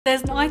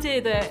There's an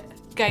idea that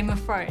Game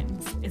of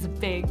Thrones is a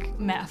big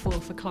metaphor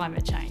for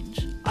climate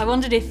change. I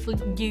wondered if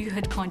you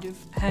had kind of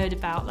heard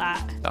about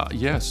that.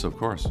 Yes, of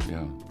course,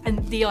 yeah.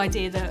 And the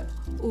idea that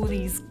all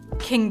these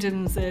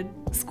kingdoms are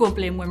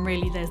squabbling when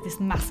really there's this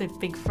massive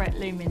big threat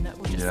looming that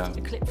will just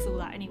eclipse all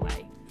that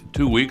anyway.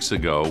 2 weeks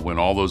ago, when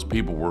all those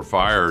people were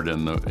fired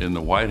in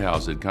the White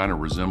House, it kind of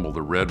resembled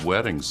the Red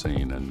Wedding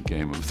scene in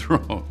Game of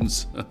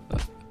Thrones.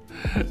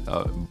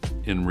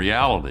 In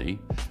reality,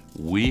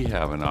 we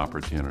have an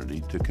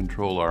opportunity to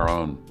control our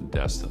own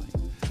destiny.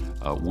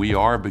 We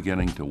are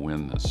beginning to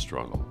win this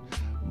struggle,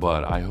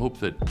 but I hope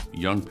that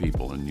young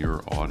people in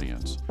your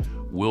audience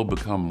will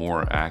become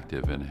more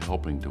active in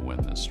helping to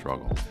win this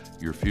struggle.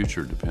 Your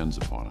future depends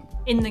upon it.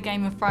 In the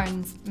Game of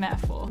Thrones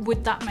metaphor,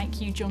 would that make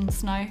you Jon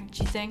Snow,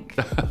 do you think?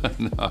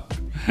 No,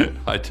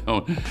 I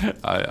don't.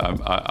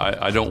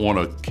 I don't want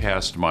to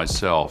cast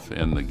myself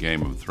in the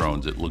Game of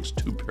Thrones. It looks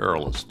too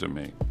perilous to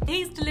me.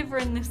 He's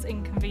delivering this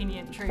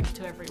inconvenient truth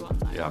to everyone,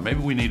 though. Yeah,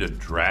 maybe we need a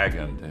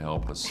dragon to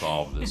help us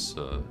solve this,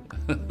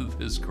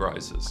 this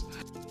crisis.